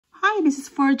Hi, this is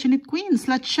Fortunate Queen /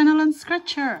 Channel and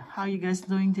Scratcher. How are you guys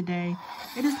doing today?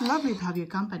 It is lovely to have your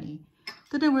company.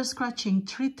 Today we're scratching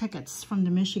 3 tickets from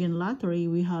the Michigan Lottery.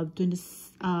 We have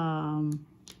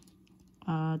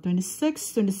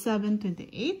 26, 27,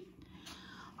 28.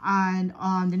 And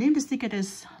the name of this ticket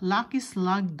is Lucky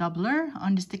Slug Doubler.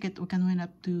 On this ticket, we can win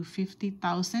up to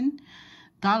 $50,000.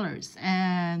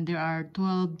 And there are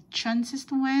 12 chances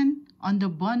to win. On the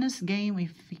bonus game,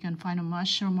 if we can find a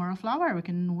mushroom or a flower, we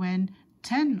can win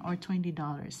 $10 or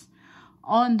 $20.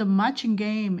 On the matching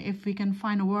game, if we can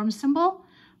find a worm symbol,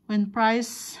 win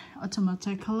prize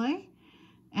automatically.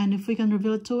 And if we can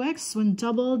reveal 2x, win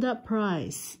double that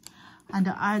prize. And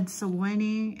the odds of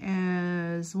winning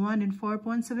is 1 in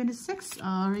 4.76.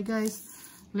 Alright guys,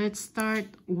 let's start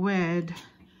with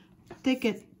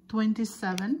ticket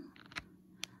 27.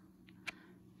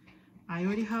 I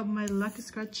already have my lucky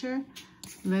scratcher.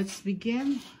 Let's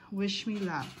begin. Wish me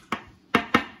luck.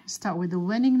 Start with the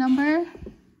winning number.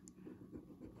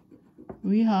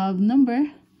 We have number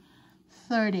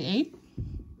 38.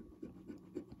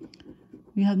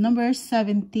 We have number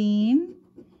 17.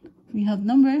 We have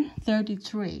number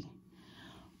 33.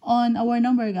 On our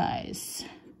number, guys,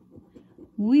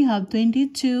 we have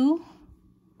 22.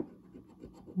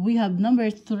 We have number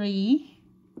 3.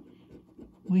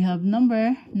 We have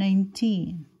number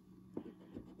 19.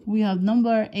 We have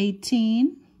number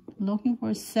 18. Looking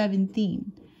for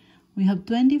 17. We have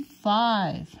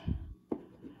 25.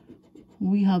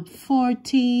 We have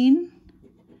 14.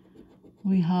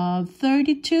 We have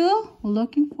 32.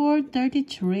 Looking for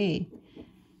 33.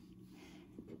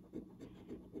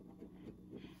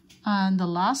 And the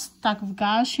last stack of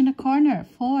cash in the corner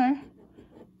for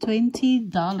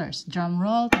 $20. Drum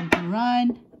roll, time to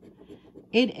run.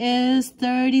 It is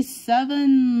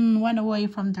 37, one away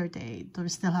from 38. So we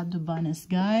still have the bonus,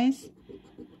 guys.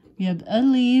 We have a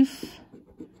leaf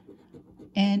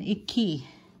and a key.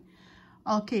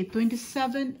 Okay,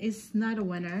 27 is not a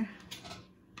winner.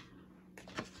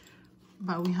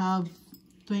 But we have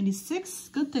 26.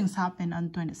 Good things happen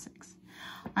on 26.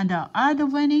 And the other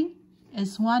winning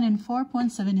is 1 in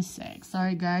 4.76.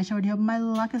 Alright guys, I already have my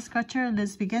lucky scratcher.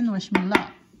 Let's begin. Wish me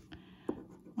luck.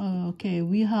 Okay,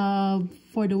 we have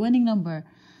for the winning number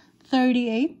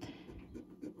 38,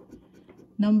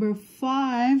 number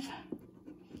 5,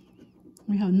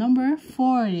 we have number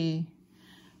 40.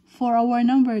 For our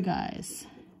number, guys,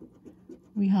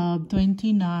 we have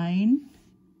 29,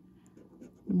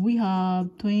 we have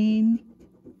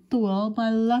 12, my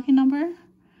lucky number,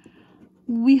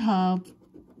 we have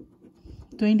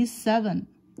 27,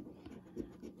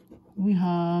 we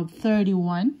have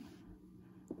 31.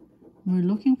 We're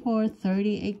looking for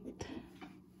 38.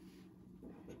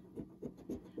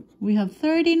 We have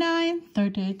 39.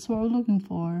 38 is what we're looking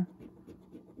for.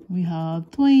 We have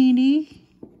 20.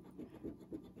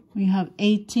 We have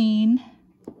 18.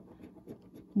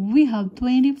 We have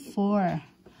 24.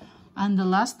 And the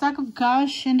last stack of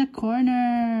cash in the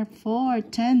corner for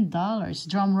 $10.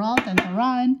 Drum roll and to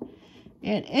run.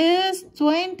 It is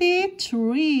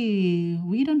 23.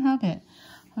 We don't have it.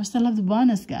 We still have the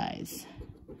bonus, guys.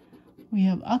 We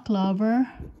have a clover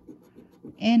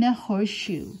and a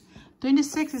horseshoe.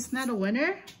 26 is not a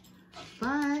winner,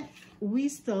 but we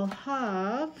still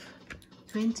have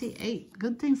 28.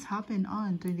 Good things happen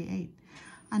on 28.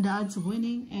 And the odds of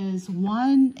winning is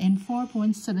 1 in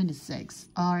 4.76.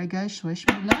 Alright guys, wish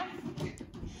me luck.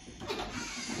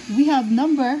 We have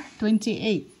number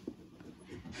 28.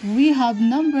 We have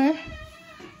number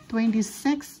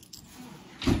 26.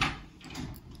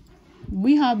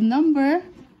 We have number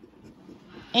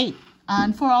 8.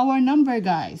 And for our number,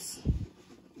 guys,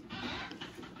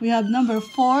 we have number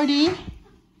 40.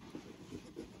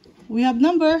 We have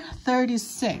number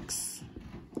 36.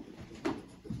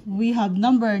 We have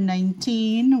number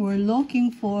 19. We're looking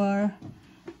for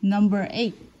number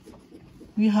 8.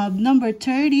 We have number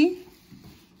 30.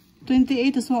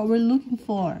 28 is what we're looking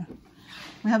for.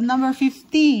 We have number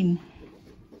 15.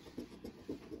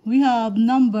 We have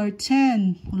number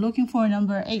 10. We're looking for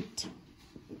number 8.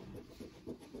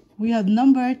 We have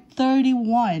number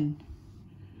 31.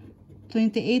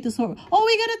 28 is what... Oh,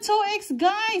 we got a 2x,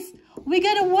 guys! We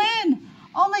got a win!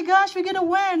 Oh my gosh, we got a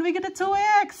win! We got a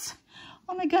 2x!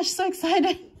 Oh my gosh, so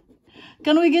excited!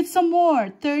 Can we get some more?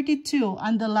 32.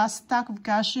 And the last stack of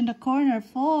cash in the corner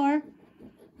for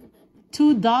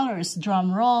 $2.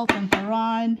 Drum roll, time to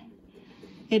run.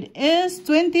 It is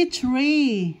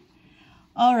 23.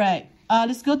 Alright,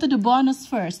 let's go to the bonus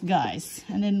first, guys.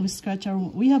 And then we scratch our...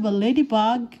 We have a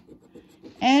ladybug.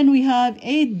 And we have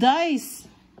 8 dice.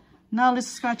 Now let's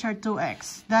scratch our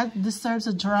 2x. That deserves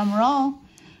a drum roll.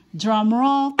 Drum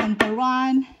roll, time to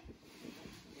run.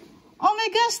 my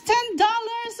gosh, $10.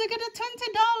 We get a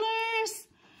 $20.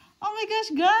 Oh my gosh,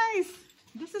 guys.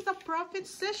 This is a profit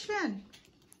session.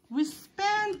 We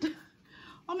spent,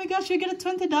 oh my gosh, we get a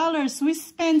 $20. We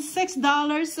spent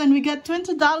 $6 and we get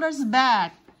 $20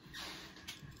 back.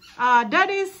 That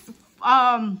is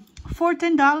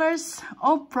 $14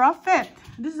 of profit.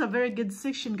 This is a very good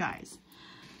section, guys.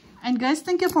 And guys,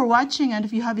 thank you for watching. And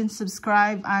if you haven't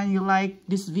subscribed and you like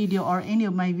this video or any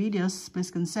of my videos,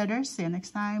 please consider. See you next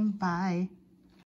time. Bye.